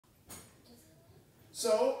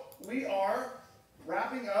So we are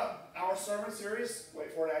wrapping up our sermon series,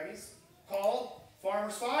 wait for it, Aggies, called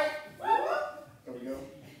Farmers Fight. There we go.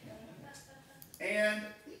 And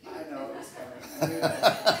I know it's coming.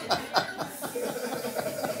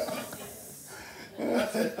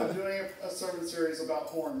 That's it. I'm doing a sermon series about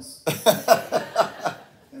horns.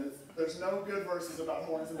 And there's no good verses about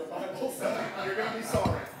horns in the Bible, so you're going to be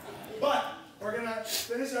sorry. But we're going to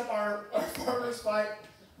finish up our Farmers Fight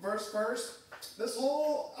verse first. This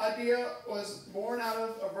whole idea was born out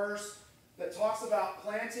of a verse that talks about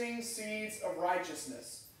planting seeds of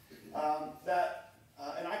righteousness.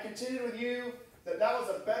 And I contended with you that was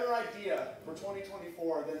a better idea for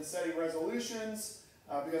 2024 than setting resolutions,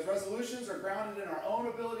 because resolutions are grounded in our own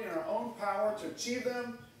ability and our own power to achieve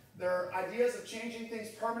them. They're ideas of changing things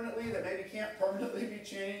permanently that maybe can't permanently be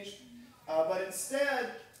changed. But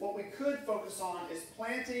instead, what we could focus on is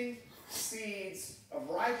planting seeds of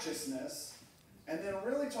righteousness, and then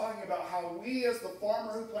really talking about how we, as the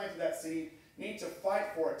farmer who planted that seed, need to fight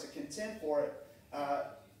for it, to contend for it,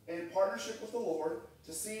 in partnership with the Lord,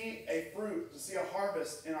 to see a fruit, to see a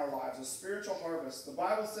harvest in our lives, a spiritual harvest. The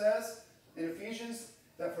Bible says in Ephesians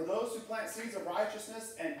that for those who plant seeds of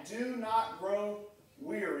righteousness and do not grow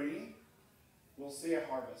weary, we'll see a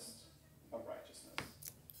harvest of righteousness.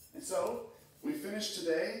 And so, we finished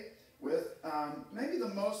today with maybe the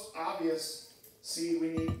most obvious seed we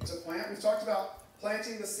need to plant. We've talked about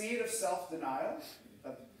planting the seed of self-denial,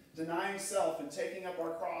 of denying self and taking up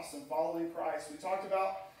our cross and following Christ. We talked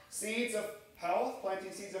about seeds of health,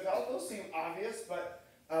 planting seeds of health. Those seem obvious, but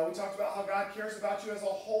we talked about how God cares about you as a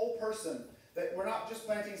whole person, that we're not just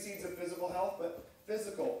planting seeds of physical health, but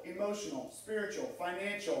physical, emotional, spiritual,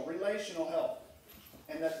 financial, relational health.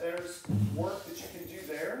 And that there's work that you can do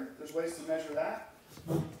there. There's ways to measure that.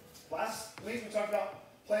 Last week we talked about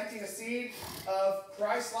planting a seed of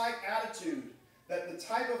Christ-like attitude. That the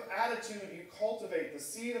type of attitude you cultivate, the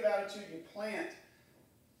seed of attitude you plant,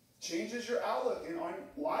 changes your outlook on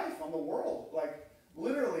life, on the world. Like,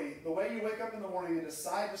 literally, the way you wake up in the morning and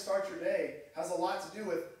decide to start your day has a lot to do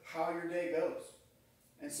with how your day goes.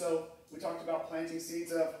 And so, we talked about planting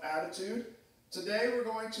seeds of attitude. Today, we're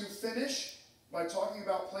going to finish by talking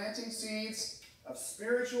about planting seeds of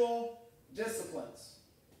spiritual disciplines.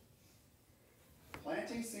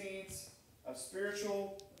 Planting seeds of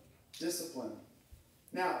spiritual discipline.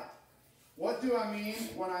 Now, what do I mean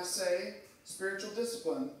when I say spiritual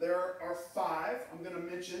discipline? There are 5 I'm going to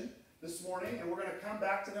mention this morning, and we're going to come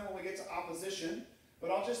back to them when we get to opposition.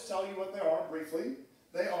 But I'll just tell you what they are briefly.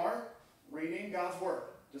 They are reading God's Word.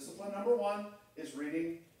 Discipline number 1 is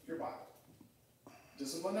reading your Bible.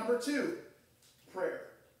 Discipline number 2, prayer.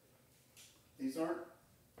 These aren't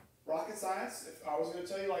rocket science. If I was going to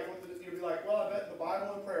tell you you'd be like, well, I bet the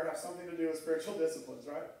Bible and prayer have something to do with spiritual disciplines,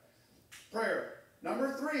 right? Prayer.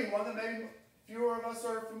 Number 3, one that maybe fewer of us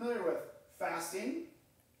are familiar with, fasting.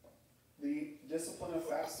 The discipline of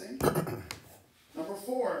fasting. Number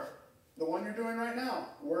 4, the one you're doing right now,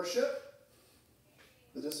 worship.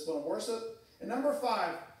 The discipline of worship. And number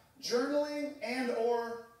 5, journaling and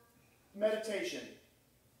or meditation.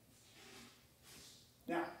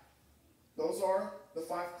 Now, those are the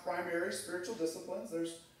 5 primary spiritual disciplines.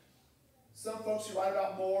 There's some folks who write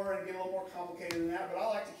about more and get a little more complicated than that, but I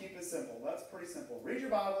like to keep it simple. That's pretty simple. Read your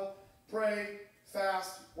Bible, pray,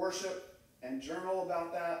 fast, worship, and journal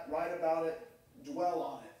about that, write about it, dwell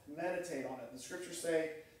on it, meditate on it. The scriptures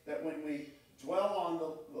say that when we dwell on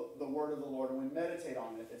the word of the Lord and we meditate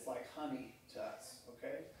on it, it's like honey to us,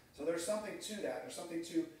 okay? So there's something to that. There's something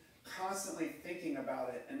to constantly thinking about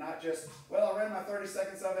it and not just, well, I read my 30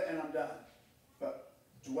 seconds of it and I'm done. But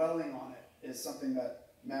dwelling on it is something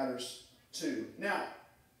that matters too. Now,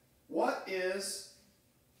 what is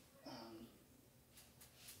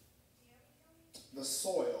the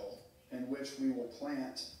soil in which we will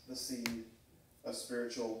plant the seed of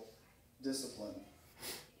spiritual discipline?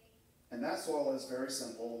 And that soil is very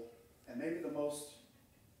simple and maybe the most,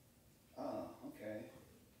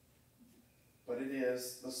 but it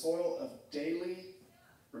is the soil of daily,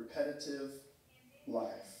 repetitive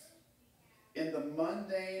life. In the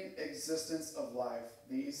mundane existence of life,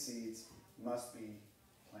 these seeds must be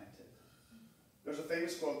planted. There's a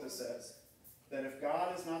famous quote that says that if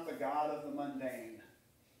God is not the God of the mundane,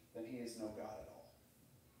 then he is no God at all.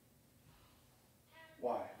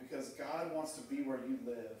 Why? Because God wants to be where you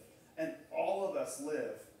live. And all of us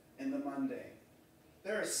live in the mundane.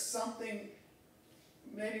 There is something,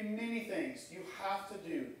 maybe many things you have to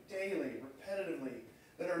do daily, repetitively,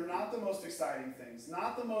 that are not the most exciting things,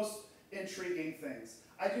 not the most intriguing things.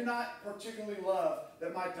 I do not particularly love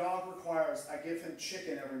that my dog requires I give him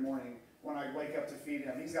chicken every morning when I wake up to feed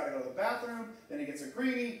him. He's got to go to the bathroom, then he gets a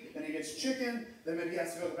greenie, then he gets chicken, then maybe he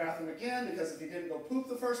has to go to the bathroom again because if he didn't go poop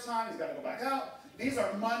the first time, he's got to go back out. These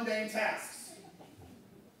are mundane tasks.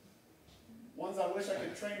 Ones I wish I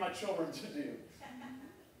could train my children to do.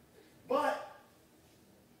 But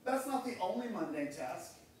that's not the only mundane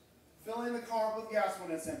task. Filling the car with gas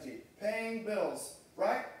when it's empty, paying bills,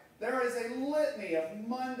 right? There is a litany of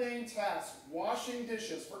mundane tasks. Washing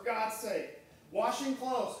dishes, for God's sake. Washing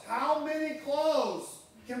clothes. How many clothes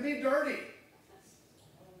can be dirty?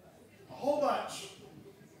 A whole bunch.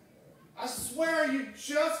 I swear you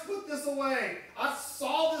just put this away. I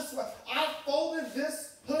saw this. I folded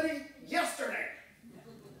this hoodie yesterday.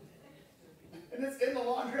 And it's in the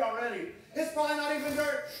laundry already. It's probably not even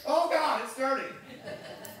dirty. Oh God, it's dirty.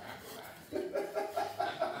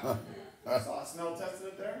 So I smell tested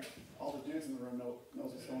it there. All the dudes in the room knows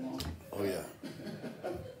what's going on. Oh yeah.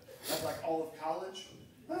 That's like all of college.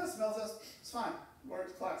 Oh, smell test. It's fine. We're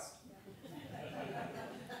at class.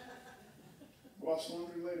 Wash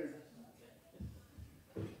laundry later.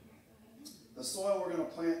 The soil we're going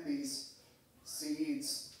to plant these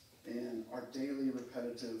seeds in our daily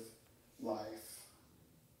repetitive life.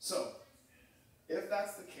 So, if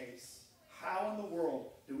that's the case, how in the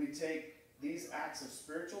world do we take these acts of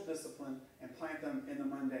spiritual discipline and plant them in the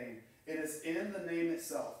mundane? It is in the name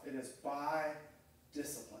itself. It is by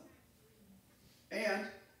discipline. And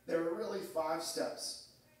there are really 5 steps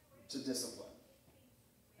to discipline.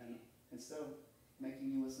 And instead of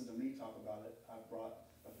making you listen to me talk about it, I brought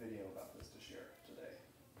a video about this to share today.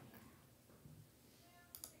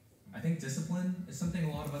 I think discipline is something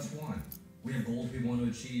a lot of us want. We have goals we want to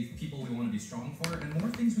achieve, people we want to be strong for, and more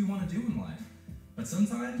things we want to do in life. But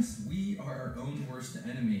sometimes we are our own worst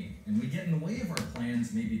enemy, and we get in the way of our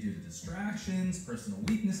plans, maybe due to distractions, personal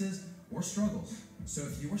weaknesses, or struggles. So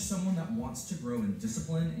if you are someone that wants to grow in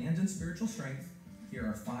discipline and in spiritual strength, here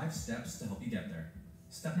are 5 steps to help you get there.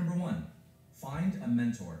 Step number 1, find a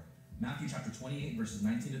mentor. Matthew chapter 28, verses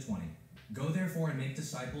 19 to 20. Go therefore and make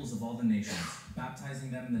disciples of all the nations,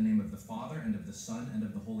 baptizing them in the name of the Father and of the Son and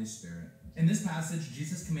of the Holy Spirit. In this passage,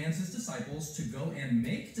 Jesus commands his disciples to go and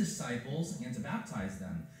make disciples and to baptize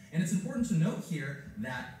them. And it's important to note here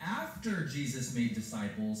that after Jesus made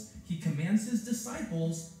disciples, he commands his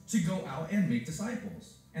disciples to go out and make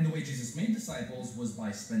disciples. And the way Jesus made disciples was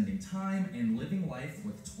by spending time and living life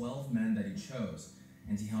with 12 men that he chose.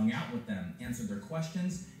 And he hung out with them, answered their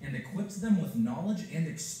questions, and equipped them with knowledge and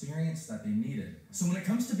experience that they needed. So when it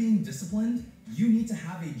comes to being disciplined, you need to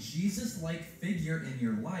have a Jesus-like figure in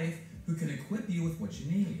your life who can equip you with what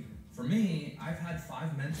you need. For me, I've had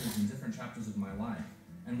 5 mentors in different chapters of my life.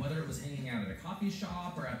 And whether it was hanging out at a coffee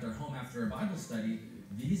shop or at their home after a Bible study,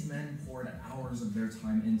 these men poured hours of their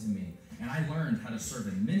time into me. And I learned how to serve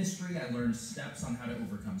in ministry, I learned steps on how to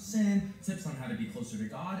overcome sin, tips on how to be closer to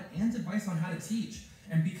God, and advice on how to teach.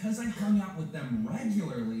 And because I hung out with them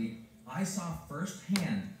regularly, I saw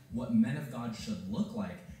firsthand what men of God should look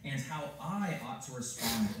like and how I ought to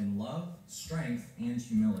respond in love, strength, and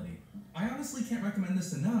humility. I honestly can't recommend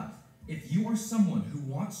this enough. If you are someone who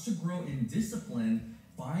wants to grow in discipline,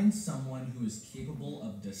 find someone who is capable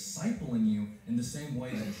of discipling you in the same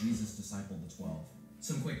way that Jesus discipled the 12.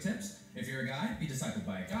 Some quick tips. If you're a guy, be discipled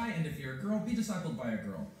by a guy, and if you're a girl, be discipled by a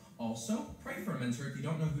girl. Also, pray for a mentor if you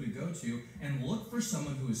don't know who to go to, and look for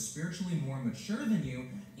someone who is spiritually more mature than you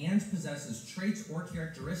and possesses traits or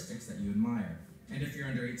characteristics that you admire. And if you're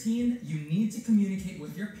under 18, you need to communicate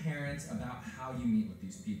with your parents about how you meet with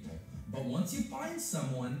these people. But once you find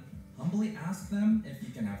someone, humbly ask them if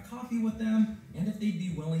you can have coffee with them, and if they'd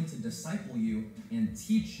be willing to disciple you and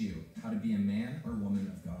teach you how to be a man or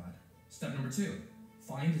woman of God. Step number 2,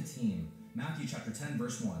 find a team. Matthew chapter 10,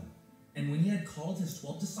 verse 1. And when he had called his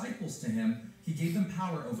 12 disciples to him, he gave them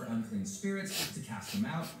power over unclean spirits to cast them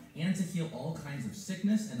out and to heal all kinds of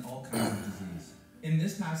sickness and all kinds of disease. In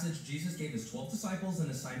this passage, Jesus gave his 12 disciples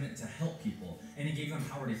an assignment to help people, and he gave them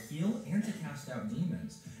power to heal and to cast out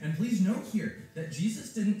demons. And please note here that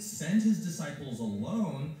Jesus didn't send his disciples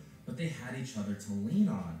alone, but they had each other to lean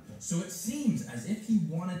on. So it seems as if he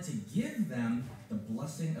wanted to give them the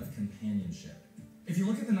blessing of companionship. If you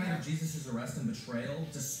look at the night of Jesus' arrest and betrayal,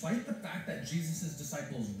 despite the fact that Jesus'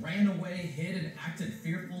 disciples ran away, hid, and acted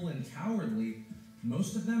fearful and cowardly,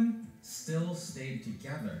 most of them still stayed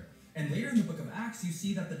together. And later in the book of Acts, you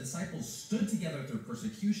see that the disciples stood together through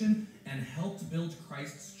persecution and helped build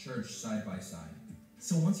Christ's church side by side.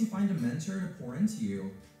 So once you find a mentor to pour into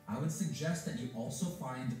you, I would suggest that you also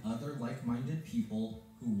find other like-minded people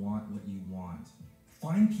who want what you want.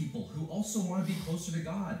 Find people who also want to be closer to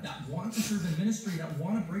God, that want to serve in ministry, that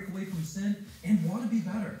want to break away from sin, and want to be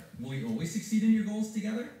better. Will you always succeed in your goals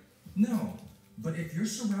together? No, but if you're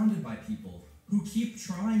surrounded by people who keep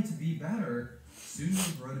trying to be better, soon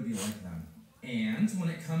you'll grow to be like them. And when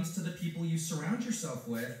it comes to the people you surround yourself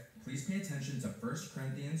with, please pay attention to 1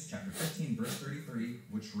 Corinthians chapter 15, verse 33,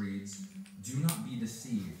 which reads, "Do not be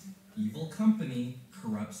deceived. Evil company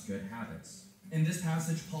corrupts good habits." In this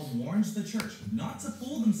passage, Paul warns the church not to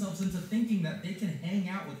fool themselves into thinking that they can hang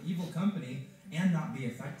out with evil company and not be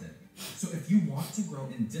affected. So if you want to grow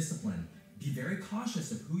in discipline, be very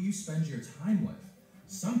cautious of who you spend your time with.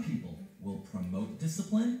 Some people will promote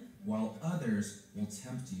discipline, while others will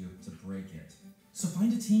tempt you to break it. So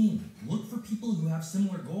find a team. Look for people who have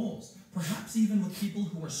similar goals, perhaps even with people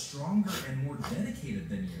who are stronger and more dedicated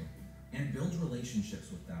than you, and build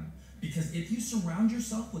relationships with them. Because if you surround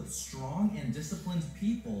yourself with strong and disciplined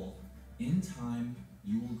people, in time,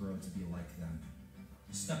 you will grow to be like them.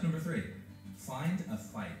 Step number 3, find a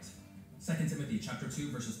fight. 2 Timothy chapter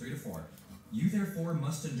 2, verses 3 to 4. "You therefore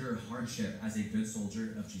must endure hardship as a good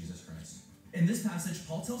soldier of Jesus Christ." In this passage,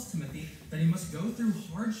 Paul tells Timothy that he must go through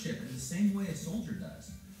hardship in the same way a soldier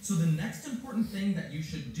does. So the next important thing that you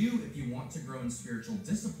should do if you want to grow in spiritual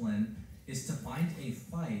discipline is to find a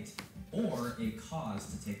fight or a cause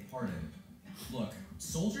to take part in. Look,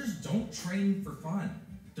 soldiers don't train for fun.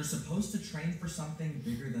 They're supposed to train for something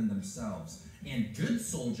bigger than themselves. And good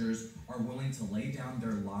soldiers are willing to lay down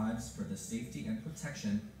their lives for the safety and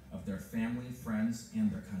protection of their family, friends,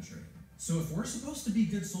 and their country. So if we're supposed to be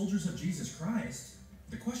good soldiers of Jesus Christ,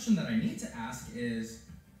 the question that I need to ask is,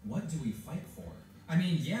 what do we fight for? I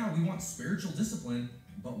mean, yeah, we want spiritual discipline,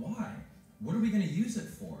 but why? What are we going to use it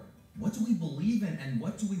for? What do we believe in, and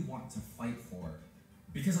what do we want to fight for?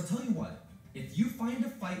 Because I'll tell you what, if you find a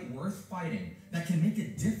fight worth fighting that can make a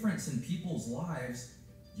difference in people's lives,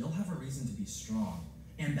 you'll have a reason to be strong.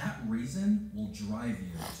 And that reason will drive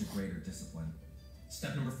you to greater discipline.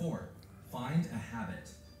 Step number 4, find a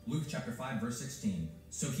habit. Luke chapter 5, verse 16.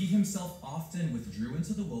 "So he himself often withdrew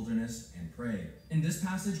into the wilderness and prayed." In this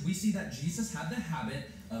passage, we see that Jesus had the habit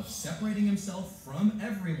of separating himself from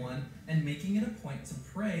everyone and making it a point to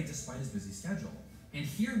pray despite his busy schedule. And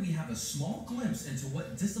here we have a small glimpse into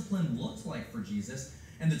what discipline looked like for Jesus,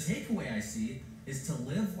 and the takeaway I see is to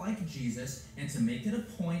live like Jesus and to make it a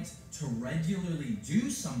point to regularly do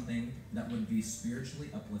something that would be spiritually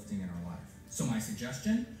uplifting in our life. So my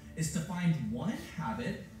suggestion is to find one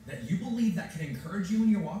habit that you believe that can encourage you in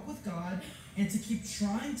your walk with God, and to keep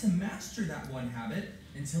trying to master that one habit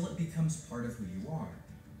until it becomes part of who you are.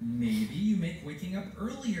 Maybe you make waking up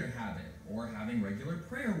earlier habit, or having regular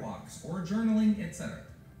prayer walks, or journaling, etc.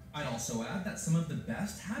 I'd also add that some of the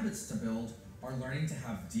best habits to build are learning to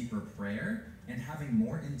have deeper prayer and having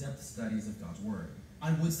more in-depth studies of God's Word.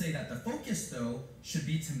 I would say that the focus, though, should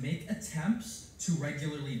be to make attempts to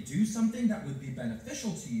regularly do something that would be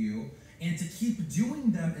beneficial to you, and to keep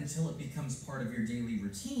doing them until it becomes part of your daily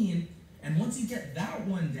routine. And once you get that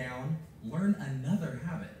one down, learn another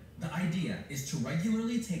habit. The idea is to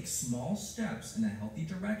regularly take small steps in a healthy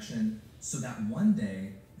direction so that one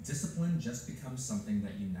day, discipline just becomes something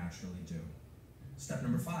that you naturally do. Step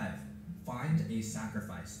number 5, find a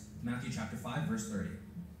sacrifice. Matthew chapter 5, verse 30.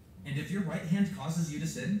 "And if your right hand causes you to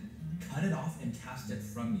sin, cut it off and cast it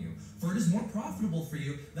from you. For it is more profitable for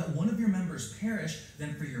you that one of your members perish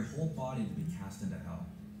than for your whole body to be cast into hell."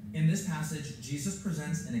 In this passage, Jesus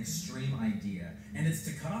presents an extreme idea, and it's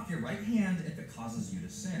to cut off your right hand if it causes you to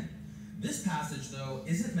sin. This passage, though,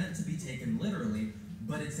 isn't meant to be taken literally,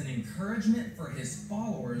 but it's an encouragement for his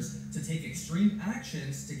followers to take extreme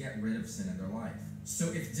actions to get rid of sin in their life.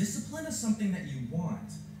 So if discipline is something that you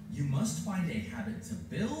want, you must find a habit to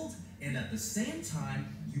build, and at the same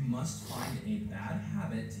time, you must find a bad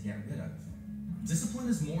habit to get rid of. Discipline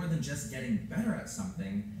is more than just getting better at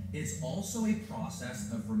something. It's also a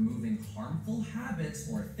process of removing harmful habits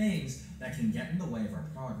or things that can get in the way of our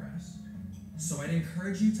progress. So I'd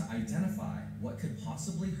encourage you to identify what could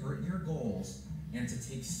possibly hurt your goals and to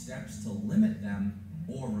take steps to limit them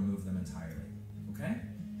or remove them entirely. Okay?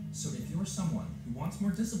 So if you're someone who wants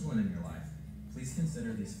more discipline in your life, please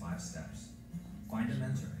consider these 5 steps. Find a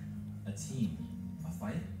mentor, a team, a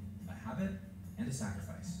fight, a habit, and a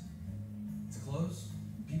sacrifice. To close,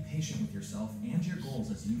 be patient with yourself and your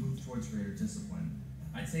goals as you move towards greater discipline.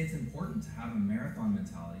 I'd say it's important to have a marathon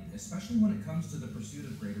mentality, especially when it comes to the pursuit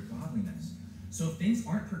of greater godliness. So if things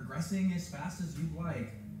aren't progressing as fast as you'd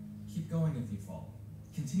like, keep going if you fall.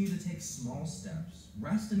 Continue to take small steps.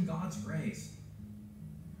 Rest in God's grace.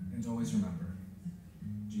 And always remember,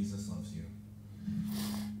 Jesus loves you.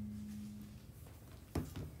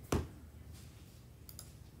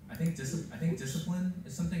 I think discipline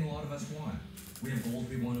is something a lot of us want. We have goals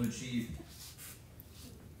we want to achieve.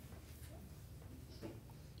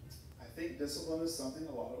 discipline is something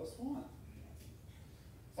a lot of us want.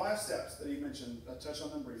 5 steps that he mentioned. I'll touch on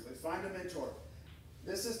them briefly. Find a mentor.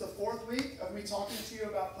 This is the 4th week of me talking to you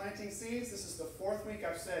about planting seeds. This is the 4th week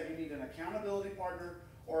I've said you need an accountability partner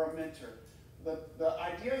or a mentor. The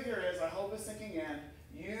idea here is, I hope it's sinking in,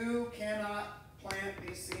 you cannot plant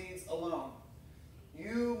these seeds alone.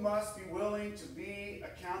 You must be willing to be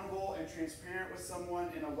accountable and transparent with someone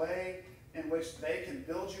in a way in which they can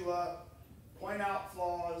build you up, point out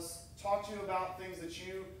flaws, talk to you about things that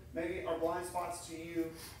you maybe are blind spots to you,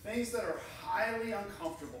 things that are highly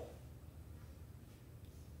uncomfortable,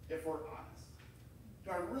 if we're honest.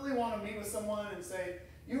 Do I really want to meet with someone and say,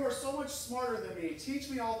 you are so much smarter than me, teach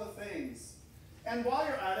me all the things, and while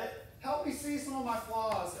you're at it, help me see some of my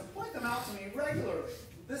flaws and point them out to me regularly?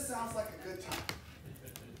 This sounds like a good time.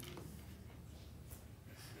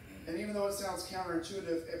 And even though it sounds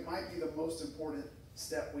counterintuitive, it might be the most important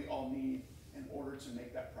step we all need in order to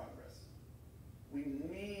make that progress. We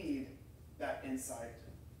need that insight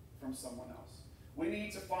from someone else. We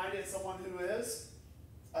need to find it in someone who is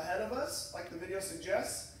ahead of us, like the video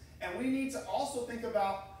suggests. And we need to also think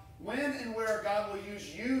about when and where God will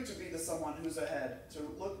use you to be the someone who's ahead, to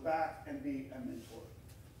look back and be a mentor.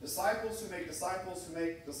 Disciples who make disciples who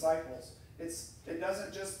make disciples. It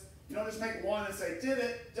doesn't just, you don't just make one and say, did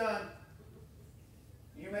it, done.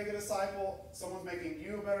 You make a disciple, someone's making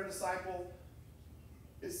you a better disciple.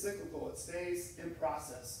 It's cyclical. It stays in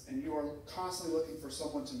process. And you are constantly looking for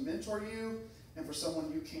someone to mentor you and for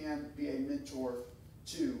someone you can be a mentor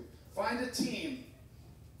to. Find a team.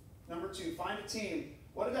 Number 2, find a team.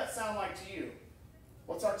 What did that sound like to you?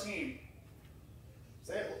 What's our team?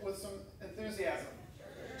 Say it with some enthusiasm.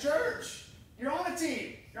 Church. You're on a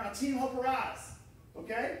team. You're on Team Hope Arise.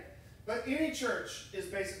 Okay? But any church is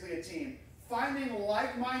basically a team. Finding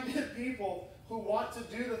like-minded people who want to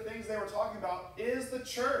do the things they were talking about is the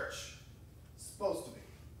church. It's supposed to be.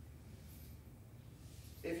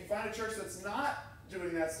 If you find a church that's not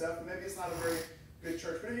doing that stuff, maybe it's not a very good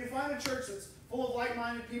church. But if you find a church that's full of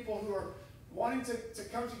like-minded people who are wanting to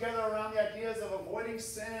come together around the ideas of avoiding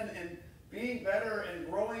sin and being better and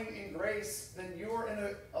growing in grace, then you're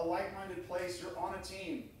in a like-minded place. You're on a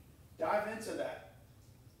team. Dive into that.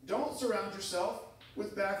 Don't surround yourself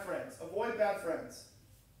with bad friends. Avoid bad friends.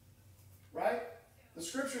 Right? The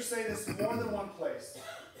scriptures say this more than one place.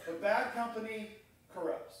 But bad company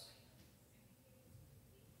corrupts.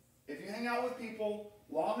 If you hang out with people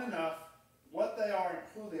long enough, what they are and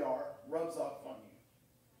who they are rubs off on you.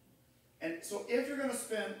 And so if you're going to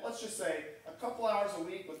spend, let's just say, a couple hours a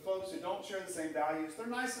week with folks who don't share the same values, they're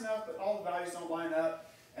nice enough, but all the values don't line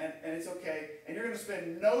up, and it's okay, and you're going to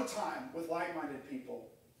spend no time with like-minded people,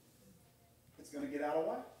 it's going to get out of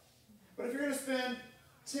whack. But if you're going to spend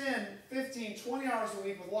 10, 15, 20 hours a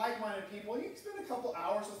week with like-minded people, you can spend a couple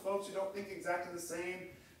hours with folks who don't think exactly the same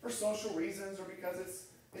for social reasons or because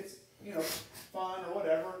it's fun or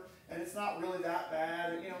whatever, and it's not really that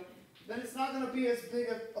bad, then it's not going to be as big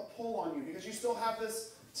a pull on you because you still have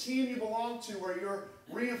this team you belong to where you're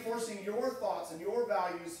reinforcing your thoughts and your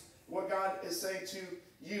values, what God is saying to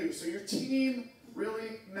you. So your team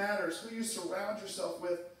really matters. Who you surround yourself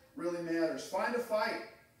with really matters. Find a fight,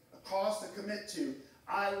 a cause to commit to.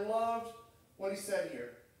 I loved what he said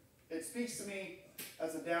here. It speaks to me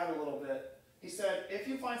as a dad a little bit. He said, if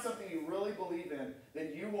you find something you really believe in,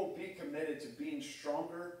 then you will be committed to being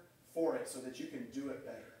stronger for it so that you can do it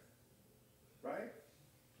better. Right?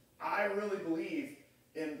 I really believe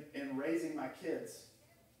in raising my kids.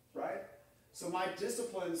 Right? So my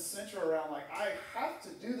disciplines center around I have to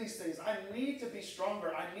do these things. I need to be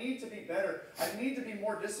stronger. I need to be better. I need to be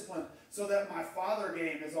more disciplined so that my father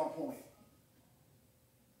game is on point.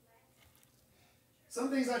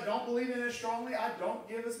 Some things I don't believe in as strongly, I don't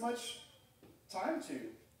give as much time to.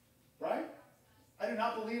 Right? I do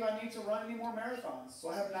not believe I need to run any more marathons, so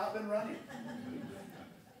I have not been running.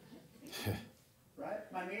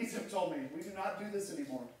 Right? My knees have told me, we do not do this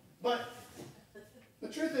anymore. But the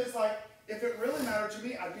truth is, if it really mattered to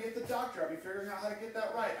me, I'd be at the doctor. I'd be figuring out how to get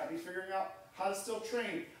that right. I'd be figuring out how to still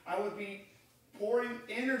train. I would be pouring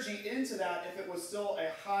energy into that if it was still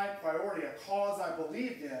a high priority, a cause I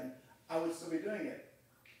believed in, I would still be doing it.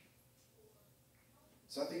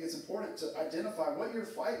 So I think it's important to identify what your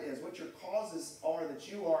fight is, what your causes are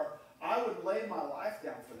that you are. I would lay my life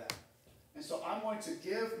down for that. And so I'm going to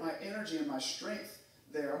give my energy and my strength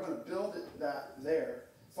there. I'm going to build that there.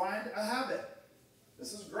 Find a habit.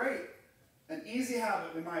 This is great. An easy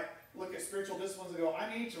habit. We might look at spiritual disciplines and go,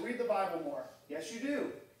 I need to read the Bible more. Yes, you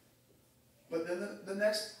do. But then the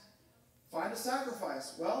next, find a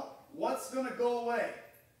sacrifice. Well, what's going to go away?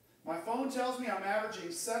 My phone tells me I'm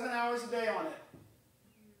averaging 7 hours a day on it.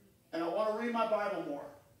 and I want to read my Bible more.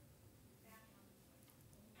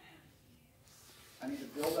 I need to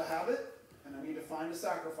build a habit, and I need to find a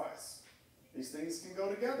sacrifice. These things can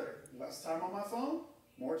go together. Less time on my phone,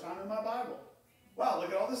 more time in my Bible. Wow,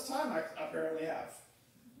 look at all this time I apparently have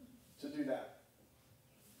to do that.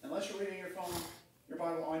 Unless you're reading your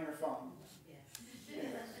Bible on your phone. Yes.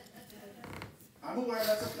 I'm aware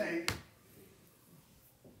that's a thing.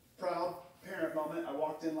 Proud parent moment. I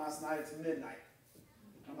walked in last night. It's midnight.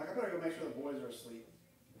 I'm like, I better go make sure the boys are asleep.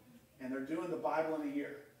 And they're doing the Bible in a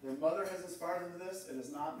year. Their mother has inspired them to this. It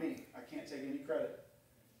is not me. I can't take any credit.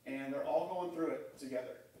 And they're all going through it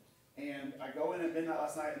together. And I go in at midnight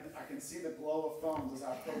last night, and I can see the glow of phones as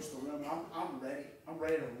I approach the room. And I'm ready. I'm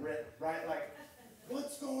ready to rip, right? Like,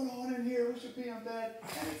 what's going on in here? We should be in bed.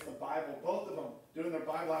 And it's the Bible. Both of them doing their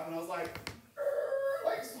Bible app. And I was like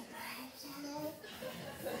so proud.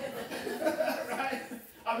 Right?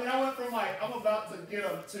 I mean, I went from like, I'm about to get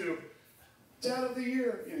them to Dad of the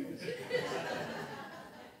Year. Anyways.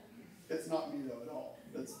 It's not me, though, at all.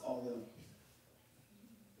 It's all them.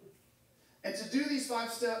 And to do these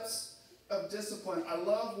 5 steps of discipline, I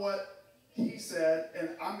love what he said, and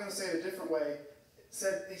I'm going to say it a different way.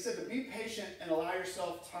 He said to be patient and allow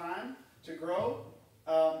yourself time to grow.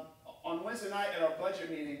 On Wednesday night at our budget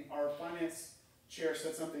meeting, our finance chair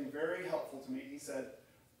said something very helpful to me. He said,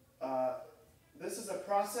 this is a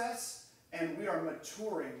process, and we are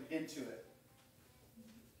maturing into it.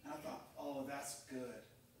 And I thought, oh, that's good.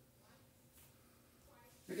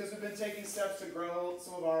 Because we've been taking steps to grow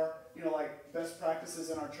some of our, like best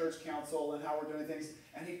practices in our church council and how we're doing things.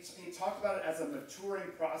 And he talked about it as a maturing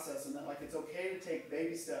process, and that like it's okay to take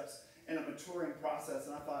baby steps in a maturing process.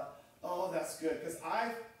 And I thought, oh, that's good. Because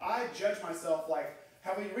I judge myself like,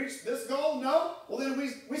 have we reached this goal? No? Well, then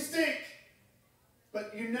we stink.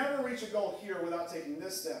 But you never reach a goal here without taking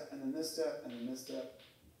this step, and then this step, and then this step,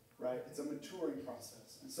 right? It's a maturing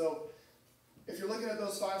process. And so if you're looking at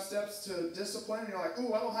those 5 steps to discipline, and you're like,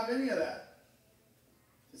 ooh, I don't have any of that.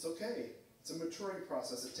 It's okay. It's a maturing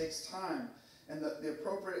process. It takes time. And the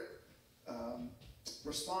appropriate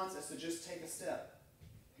response is to just take a step.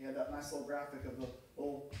 He had that nice little graphic of the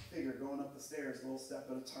little figure going up the stairs, a little step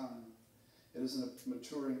at a time. It is a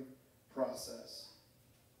maturing process.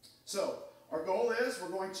 So, our goal is we're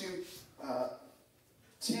going to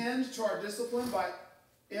tend to our discipline by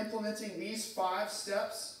implementing these 5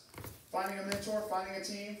 steps. Finding a mentor, finding a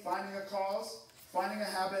team, finding a cause, finding a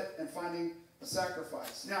habit, and finding a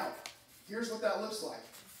sacrifice. Now, here's what that looks like.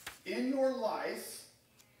 In your life,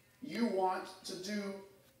 you want to do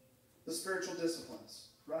the spiritual disciplines,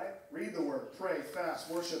 right? Read the Word, pray,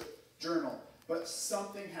 fast, worship, journal. But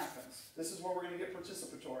something happens. This is where we're going to get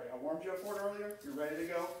participatory. I warmed you up for it earlier. You're ready to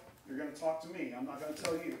go. You're going to talk to me. I'm not going to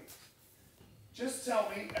tell you. Just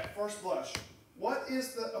tell me at first blush, what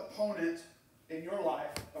is the opponent in your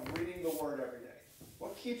life of reading the Word every day?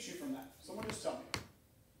 What keeps you from that? Someone just tell me.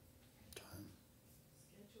 Time.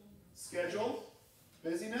 Schedule.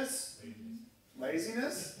 Busyness.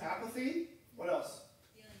 Laziness. Apathy. What else?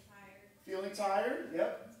 Feeling tired.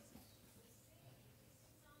 Yep.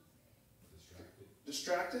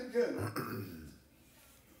 Distracted. Good.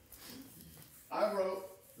 I wrote,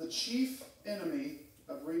 the chief enemy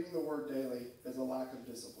of reading the Word daily is a lack of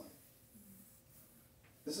discipline.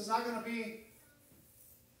 This is not going to be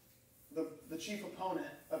the chief opponent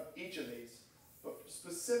of each of these, but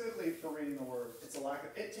specifically for reading the Word, it's a lack of,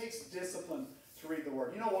 it takes discipline to read the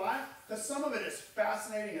Word. You know why? Because some of it is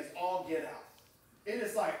fascinating as all get out. It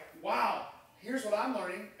is like, wow, here's what I'm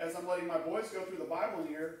learning as I'm letting my boys go through the Bible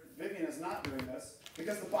here. Vivian is not doing this,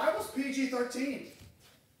 because the Bible's PG-13,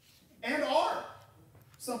 and R,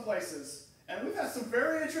 some places. And we've had some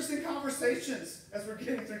very interesting conversations as we're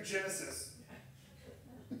getting through Genesis.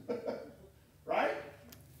 Right?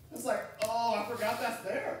 It's like, oh, I forgot that's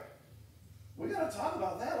there. We got to talk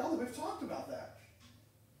about that. I don't think we've talked about that.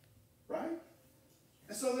 Right?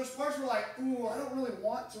 And so there's parts where we're like, ooh, I don't really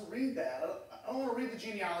want to read that. I don't want to read the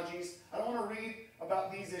genealogies. I don't want to read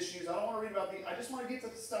about these issues. I don't want to read about I just want to get to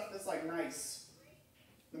the stuff that's like nice.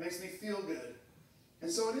 That makes me feel good.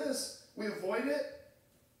 And so it is. We avoid it.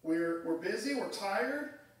 We're busy. We're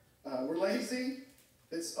tired. We're lazy.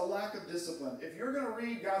 It's a lack of discipline. If you're going to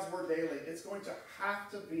read God's Word daily, it's going to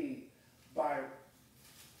have to be by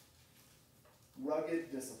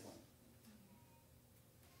rugged discipline.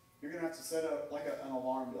 You're going to have to set up like an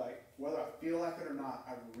alarm, like whether I feel like it or not,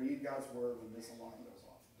 I read God's Word when this alarm goes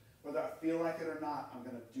off. Whether I feel like it or not, I'm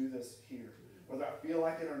going to do this here. Whether I feel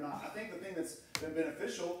like it or not. I think the thing that's been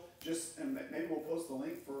beneficial, and maybe we'll post the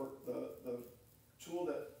link for the tool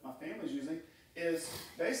that my family's using, is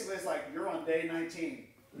basically it's like you're on day 19.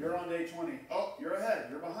 You're on day 20. Oh, you're ahead.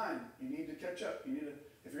 You're behind. You need to catch up.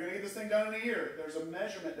 If you're going to get this thing done in a year, there's a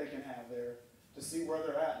measurement they can have there to see where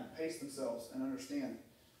they're at and pace themselves and understand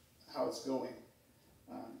how it's going.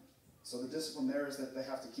 So the discipline there is that they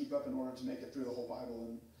have to keep up in order to make it through the whole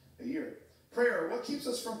Bible in a year. Prayer. What keeps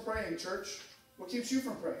us from praying, church? What keeps you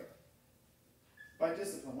from praying? By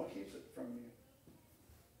discipline. What keeps it from you?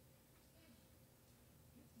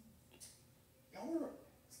 Y'all were,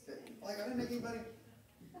 like, I didn't make anybody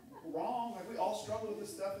wrong. Like, we all struggle with this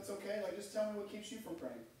stuff. It's okay. Like, just tell me what keeps you from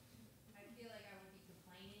praying. I feel like I would be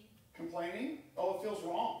complaining. Complaining? Oh, it feels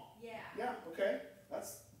wrong. Yeah. Yeah, okay.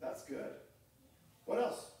 That's good. What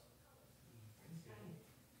else?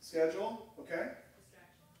 Schedule, okay.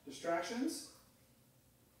 Distractions.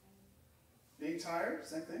 Being tired,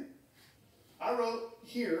 same thing. I wrote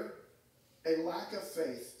here, a lack of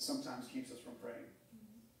faith sometimes keeps us from praying.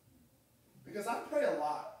 Because I pray a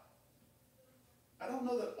lot. I don't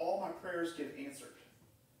know that all my prayers get answered.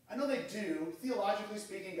 I know they do. Theologically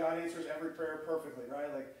speaking, God answers every prayer perfectly,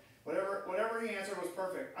 right? Like, whatever he answered was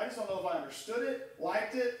perfect. I just don't know if I understood it,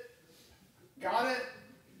 liked it, got it,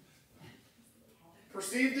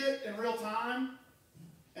 perceived it in real time.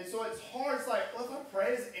 And so it's hard. It's like, well, if I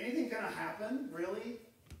pray, is anything going to happen? Really?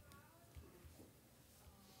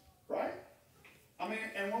 Right? I mean,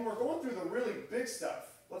 and when we're going through the really big stuff,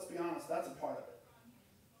 let's be honest, that's a part of it.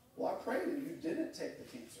 Well, I prayed and you didn't take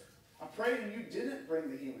the cancer. I prayed and you didn't bring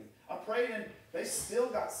the healing. I prayed and they still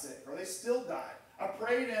got sick or they still died. I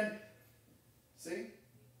prayed and, see?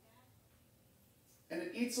 And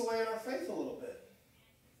it eats away at our faith a little bit.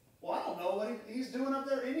 Well, I don't know what he's doing up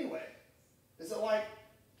there anyway. Is it like,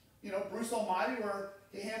 Bruce Almighty where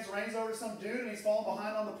he hands reins over to some dude and he's falling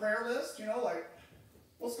behind on the prayer list? Like,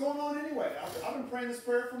 what's going on anyway? I've been praying this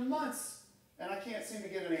prayer for months and I can't seem to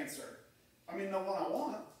get an answer. I mean, the one I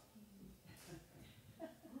want.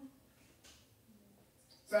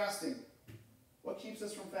 Fasting. What keeps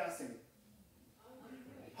us from fasting?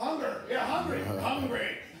 Hunger. Yeah, hungry.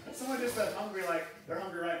 Hungry. Someone just said hungry like they're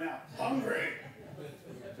hungry right now. Hungry.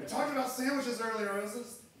 We talked about sandwiches earlier. It was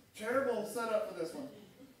this terrible setup for this one.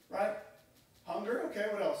 Right? Hunger. Okay,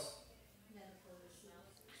 what else?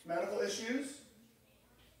 Medical issues.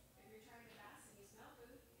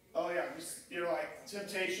 Oh yeah, you're like,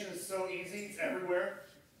 temptation is so easy. It's everywhere.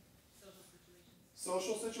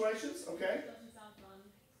 Social situations. Okay.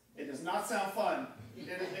 It does not sound fun.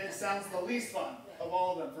 It sounds the least fun of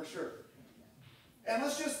all of them, for sure. And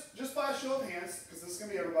let's just by a show of hands, because this is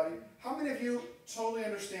going to be everybody, how many of you totally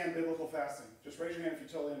understand biblical fasting? Just raise your hand if you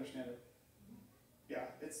totally understand it. Yeah,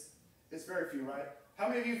 it's very few, right? How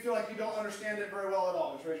many of you feel like you don't understand it very well at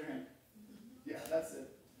all? Just raise your hand. Yeah, that's it.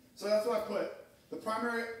 So that's what I put. The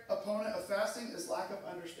primary opponent of fasting is lack of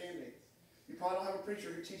understanding. You probably don't have a preacher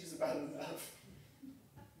who teaches about it enough.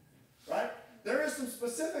 Right? There is some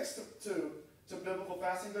specifics to biblical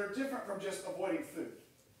fasting that are different from just avoiding food.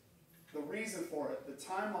 The reason for it, the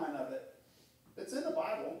timeline of it, it's in the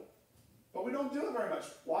Bible, but we don't do it very much.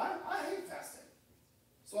 Why? I hate fasting.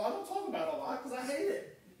 So I don't talk about it a lot because I hate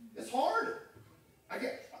it. It's hard. I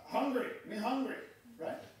get hungry.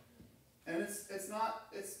 Right? And it's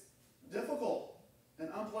difficult and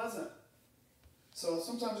unpleasant. So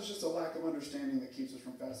sometimes it's just a lack of understanding that keeps us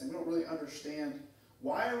from fasting. We don't really understand,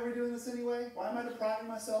 why are we doing this anyway? Why am I depriving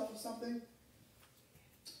myself of something?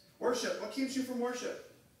 Worship. What keeps you from worship?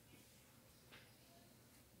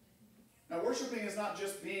 Now, worshiping is not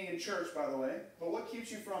just being in church, by the way, but what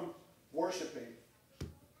keeps you from worshiping?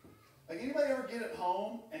 Like, anybody ever get at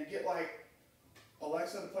home and get, like,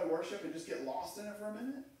 Alexa to play worship and just get lost in it for a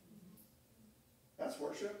minute? That's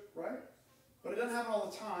worship, right? But it doesn't happen all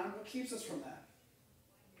the time. What keeps us from that?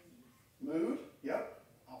 Mood? Yep.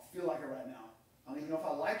 I'll feel like it right now. I don't even know if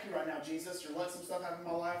I like you right now, Jesus. You're letting some stuff happen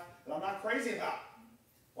in my life that I'm not crazy about.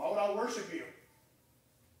 Why would I worship you?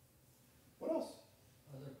 What else?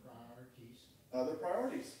 Other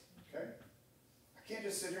priorities. Okay? I can't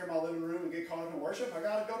just sit here in my living room and get caught up in worship. I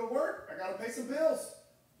got to go to work. I got to pay some bills.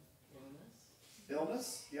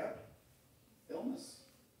 Illness? Yep. Illness.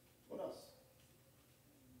 What else?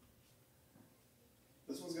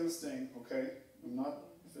 This one's going to sting, okay?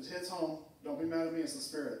 If it hits home, don't be mad at me, it's the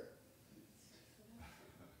Spirit.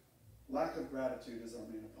 Lack of gratitude is our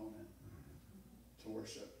main opponent to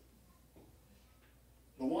worship.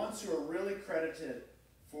 The ones who are really credited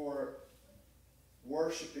for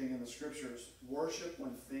worshiping in the scriptures, worship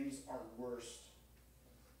when things are worst.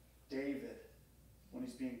 David, when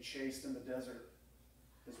he's being chased in the desert,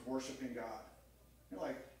 is worshiping God. You're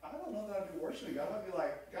like, I don't know that I'd be worshiping God. I'd be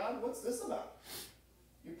like, God, what's this about?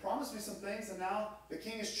 You promised me some things, and now the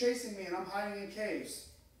king is chasing me, and I'm hiding in caves,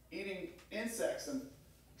 eating insects, and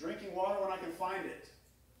drinking water when I can find it.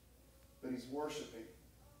 But he's worshiping,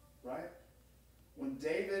 right? When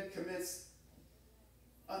David commits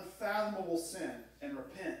unfathomable sin and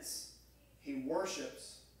repents, he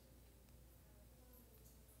worships.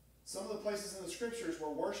 Some of the places in the scriptures where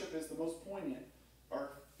worship is the most poignant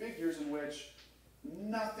are figures in which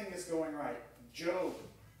nothing is going right. Job.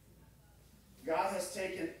 God has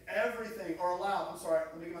taken everything, or allowed, I'm sorry,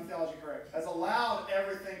 let me get my theology correct, has allowed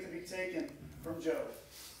everything to be taken from Job.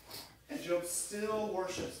 And Job still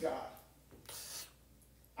worships God.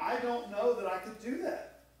 I don't know that I could do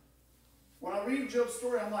that. When I read Job's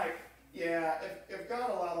story, I'm like, yeah, if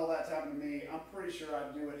God allowed all that to happen to me, I'm pretty sure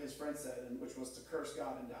I'd do what his friend said, which was to curse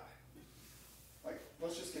God and die. Like,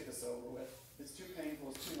 let's just get this over with. It's too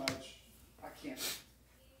painful, it's too much. I can't.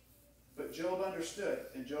 But Job understood,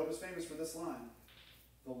 and Job is famous for this line: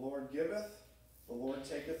 the Lord giveth, the Lord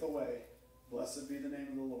taketh away. Blessed be the name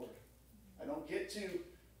of the Lord. I don't get to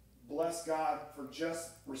bless God for just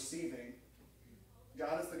receiving.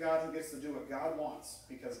 God is the God who gets to do what God wants,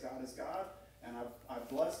 because God is God, and I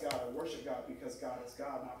bless God, I worship God because God is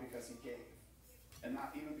God, not because he gave. And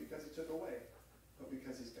not even because he took away, but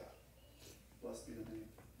because he's God. Blessed be the name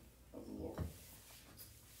of the Lord.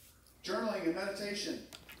 Journaling and meditation.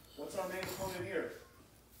 What's our main component here?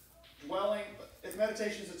 Dwelling. If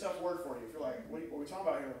meditation is a tough word for you, if you're like, what are we talking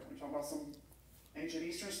about here? Are we talking about some ancient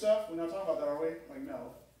Eastern stuff? We're not talking about that, are we? Like,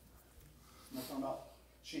 no. I'm not talking about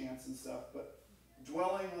chants and stuff, but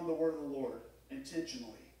dwelling on the word of the Lord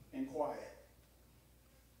intentionally and quiet,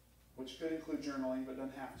 which could include journaling, but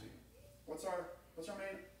doesn't have to. What's our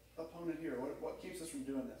main opponent here? What keeps us from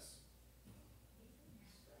doing this?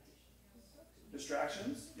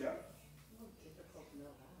 Distractions, yeah.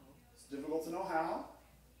 It's difficult to know how.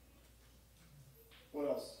 What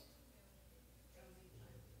else?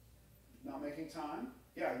 Not making time.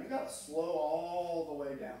 Yeah, you got to slow all the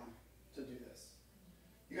way down to do this.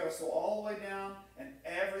 You got to slow all the way down, and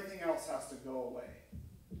everything else has to go away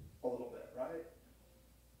a little bit, right?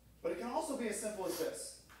 But it can also be as simple as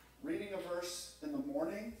this: reading a verse in the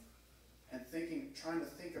morning and trying to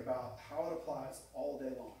think about how it applies all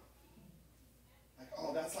day long. Like,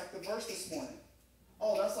 oh, that's like the verse this morning.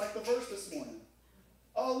 Oh, that's like the verse this morning.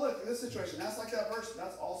 Oh, look, this situation, that's like that verse.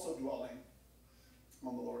 That's also dwelling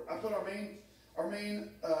on the Lord. I put our main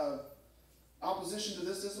opposition to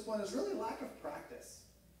this discipline is really lack of practice.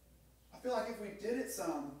 I feel like if we did it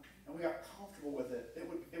some and we got comfortable with it,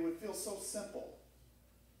 it would feel so simple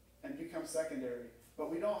and become secondary.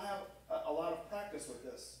 But we don't have a lot of practice with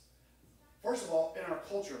this. First of all, in our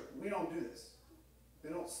culture, we don't do this. We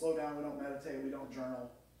don't slow down, we don't meditate, we don't journal.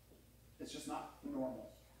 It's just not normal.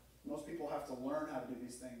 Most people have to learn how to do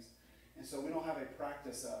these things. And so we don't have a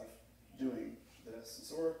practice of doing this. And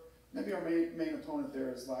so maybe our main opponent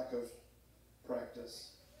there is lack of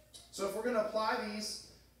practice. So if we're going to apply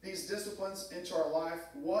these disciplines into our life,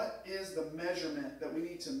 what is the measurement that we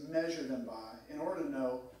need to measure them by in order to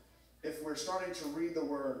know if we're starting to read the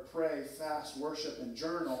word, pray, fast, worship, and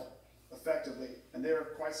journal effectively? And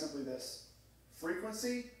they're quite simply this: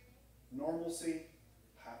 frequency, normalcy,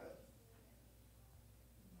 habit.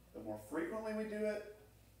 The more frequently we do it,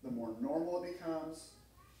 the more normal it becomes,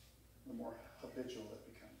 the more habitual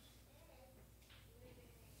it becomes.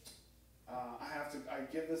 I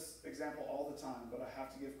give this example all the time, but I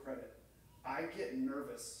have to give credit. I get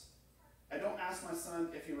nervous. I don't ask my son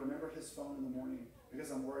if he remembered his phone in the morning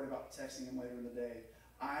because I'm worried about texting him later in the day.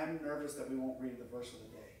 I'm nervous that we won't read the verse of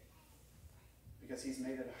the day because he's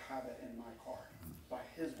made it a habit in my car by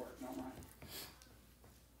his work, not mine.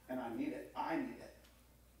 And I need it. I need it.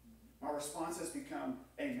 My response has become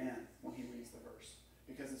amen when he reads the verse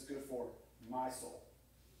because it's good for my soul.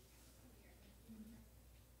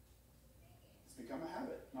 It's become a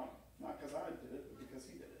habit, not because I did it, but because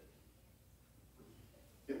he did it.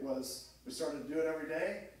 We started to do it every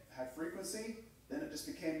day, had frequency, then it just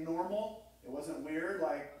became normal. It wasn't weird,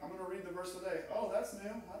 like, I'm going to read the verse today. Oh, that's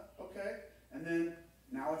new. Okay. And then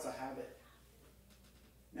now it's a habit.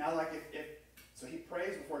 Now, like, so he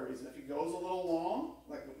prays before he reads it. If he goes a little long,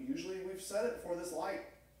 like usually we've said it before this light,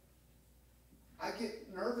 I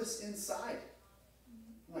get nervous inside.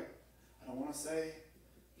 I'm like, I don't want to say,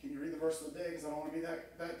 can you read the verse of the day? Because I don't want to be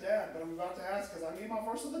that dad. But I'm about to ask because I need my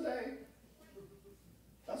verse of the day.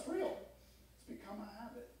 That's real. It's become a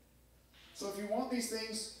habit. So if you want these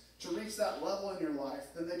things to reach that level in your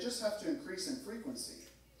life, then they just have to increase in frequency.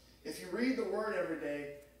 If you read the word every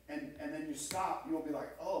day and then you stop, you will be like,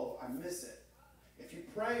 oh, I miss it. If you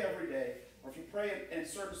pray every day, or if you pray in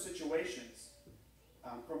certain situations,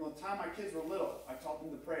 from the time my kids were little, I taught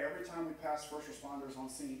them to pray every time we passed first responders on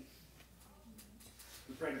scene.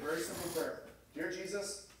 We prayed a very simple prayer. Dear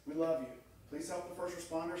Jesus, we love you. Please help the first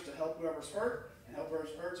responders to help whoever's hurt and help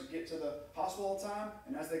whoever's hurt to get to the hospital on time.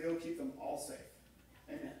 And as they go, keep them all safe.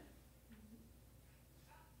 Amen.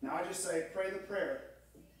 Now I just say, pray the prayer,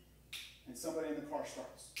 and somebody in the car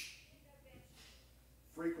starts.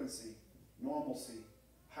 Frequency, normalcy,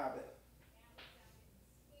 habit.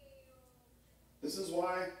 This is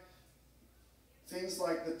why things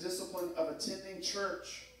like the discipline of attending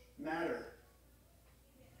church matter.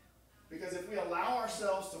 Because if we allow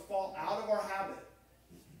ourselves to fall out of our habit,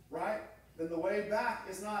 right, then the way back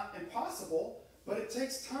is not impossible, but it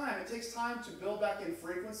takes time. It takes time to build back in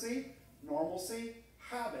frequency, normalcy,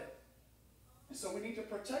 habit. And so we need to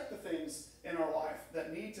protect the things in our life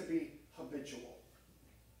that need to be habitual,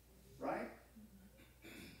 right?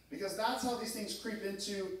 Because that's how these things creep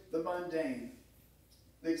into the mundane.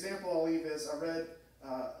 The example I'll leave is I read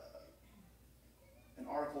an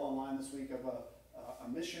article online this week of a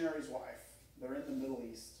missionary's wife. They're in the Middle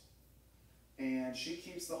East. And she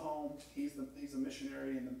keeps the home. He's a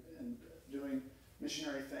missionary and doing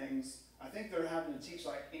missionary things. I think they're having to teach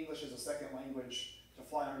like English as a second language to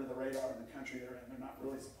fly under the radar in the country they're in. They're not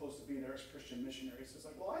really supposed to be there as Christian missionaries. So it's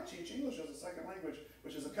like, well, I teach English as a second language,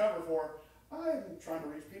 which is a cover for, I'm trying to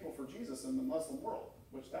reach people for Jesus in the Muslim world,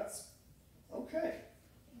 which that's okay.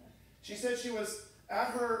 She said she was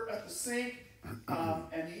at the sink,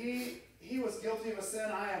 and he was guilty of a sin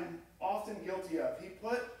I am often guilty of. He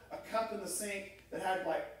put a cup in the sink that had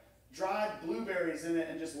like dried blueberries in it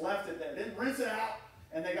and just left it there. Didn't rinse it out,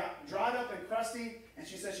 and they got dried up and crusty. And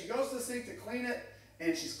she said she goes to the sink to clean it,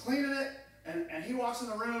 and she's cleaning it, and he walks in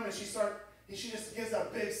the room, and she just gives a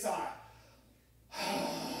big sigh.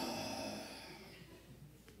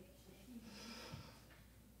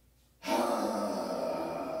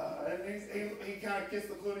 And he kind of gets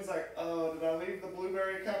the clue, and he's like, oh, did I leave the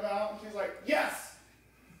blueberry cup out? And she's like, yes!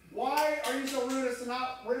 Why are you so rude as to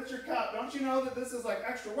not rinse your cup? Don't you know that this is like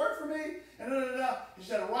extra work for me? And she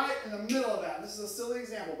said, right in the middle of that. This is a silly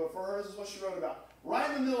example, but for her, this is what she wrote about. Right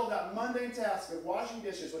in the middle of that mundane task of washing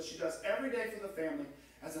dishes, what she does every day for the family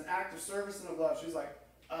as an act of service and of love, she's like,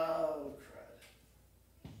 oh,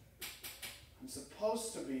 crud. I'm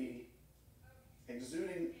supposed to be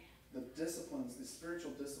exuding the disciplines, the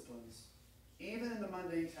spiritual disciplines, even in the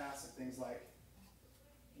mundane tasks of things like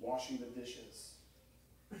washing the dishes.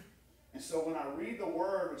 And so when I read the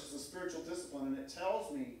word, which is a spiritual discipline, and it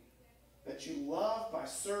tells me that you love by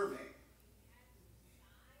serving,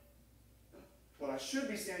 what I should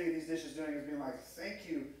be standing at these dishes doing is being like, thank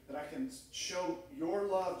you that I can show your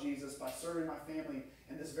love, Jesus, by serving my family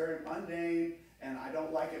in this very mundane, and I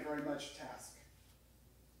don't like it very much, task.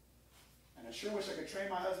 And I sure wish I could train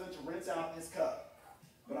my husband to rinse out his cup.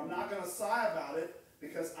 But I'm not going to sigh about it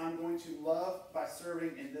because I'm going to love by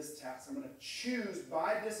serving in this task. I'm going to choose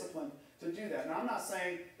by discipline to do that. Now, I'm not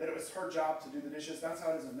saying that it was her job to do the dishes. That's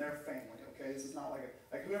how it is in their family, okay? This is not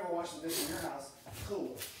like whoever washes the dishes in your house,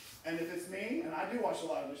 cool. And if it's me, and I do wash a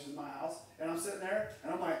lot of dishes in my house, and I'm sitting there,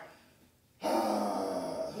 and I'm like,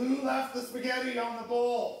 who left the spaghetti on the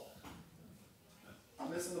bowl? I'm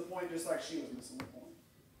missing the point just like she was missing the point.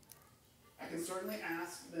 I can certainly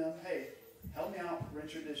ask them, hey, help me out,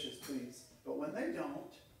 rinse your dishes, please. But when they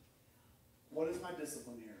don't, what is my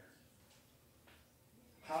discipline here?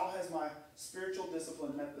 How has my spiritual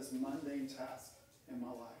discipline met this mundane task in my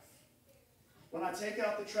life? When I take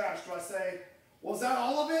out the trash, do I say, well, is that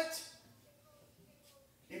all of it?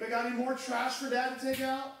 Anybody got any more trash for Dad to take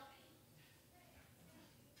out?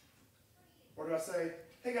 Or do I say,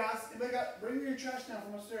 hey guys, bring me your trash down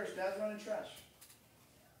from upstairs. Dad's running trash.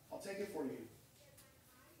 I'll take it for you.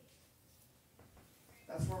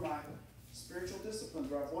 That's where my spiritual disciplines,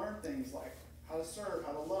 where I've learned things like how to serve,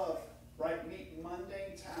 how to love, right? Meet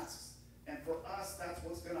mundane tasks. And for us, that's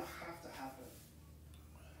what's going to have to happen.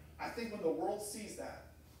 I think when the world sees that,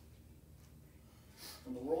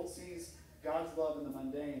 when the world sees God's love in the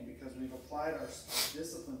mundane because we've applied our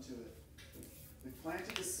discipline to it, we've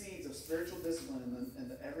planted the seeds of spiritual discipline in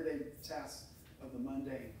the everyday tasks of the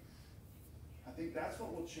mundane, I think that's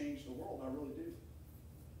what will change the world. I really do.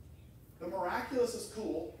 The miraculous is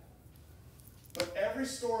cool, but every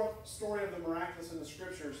story of the miraculous in the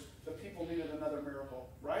scriptures, the people needed another miracle,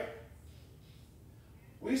 right?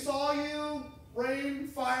 We saw you rain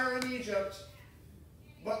fire in Egypt,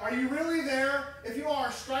 but are you really there? If you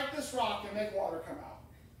are, strike this rock and make water come out.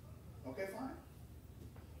 Okay, fine.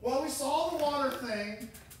 Well, we saw the water thing,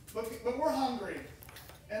 but we're hungry.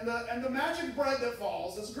 And the magic bread that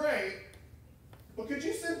falls is great, but could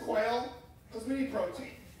you send quail? Because we need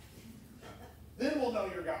protein. Then we'll know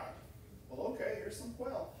you're God. Well, okay, here's some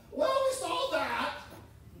quail. Well, we saw that.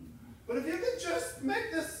 But if you could just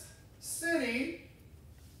make this city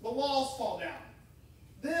the walls fall down.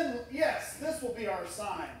 Then, yes, this will be our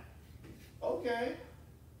sign. Okay.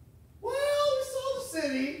 Well, we saw the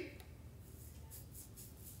city.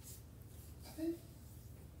 I think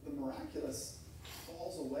the miraculous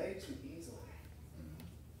falls away too easily.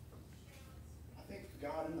 I think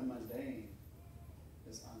God in the mundane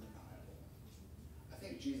is undeniable. I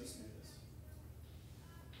think Jesus knew this.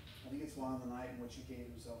 I think it's why on the night in which he gave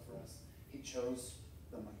himself for us, he chose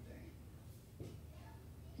the mundane.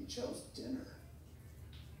 He chose dinner.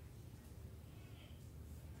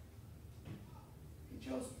 He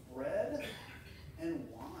chose bread and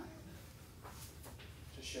wine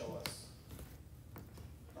to show us.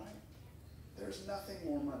 Right? There's nothing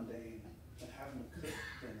more mundane than having to cook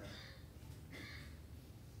dinner.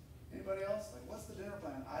 Anybody else? Like, what's the dinner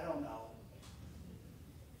plan? I don't know.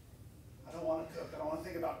 I don't want to cook. I don't want to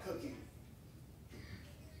think about cooking.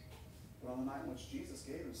 But on the night in which Jesus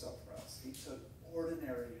gave himself for us, he took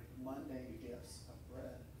ordinary, mundane gifts of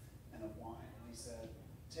bread and of wine. And he said,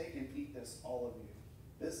 take and eat this, all of you.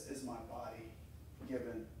 This is my body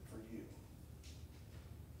given for you.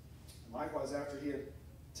 And likewise, after he had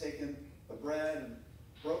taken the bread and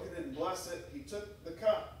broken it and blessed it, he took the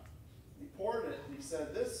cup. He poured it and he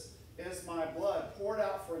said, this is my blood poured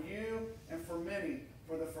out for you and for many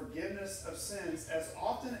for the forgiveness of sins. As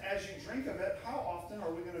often as you drink of it, how often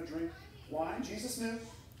are we going to drink wine? Jesus knew.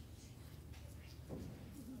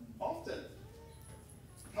 Often.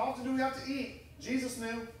 How often do we have to eat? Jesus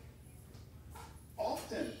knew.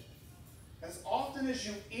 Often. As often as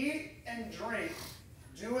you eat and drink,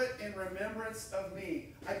 do it in remembrance of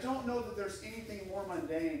me. I don't know that there's anything more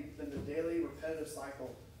mundane than the daily repetitive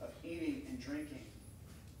cycle of eating and drinking.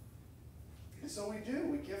 And so we do.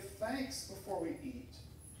 We give thanks before we eat.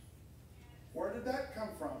 Where did that come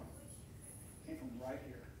from? It came from right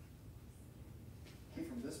here. It came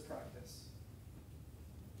from this practice.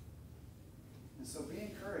 And so be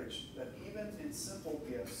encouraged that even in simple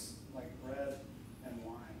gifts like bread and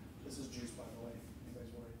wine, this is juice, by the way, if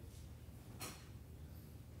anybody's worried,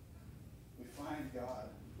 we find God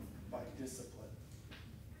by discipline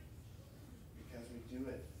because we do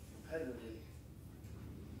it repetitively.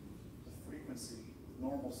 The frequency,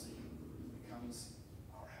 normalcy becomes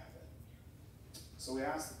our habit. So we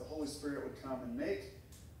ask that the Holy Spirit would come and make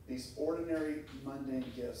these ordinary,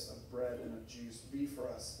 mundane gifts of bread and of juice be for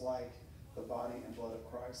us like the body and blood of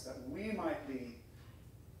Christ, that we might be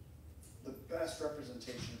the best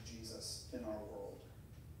representation of Jesus in our world.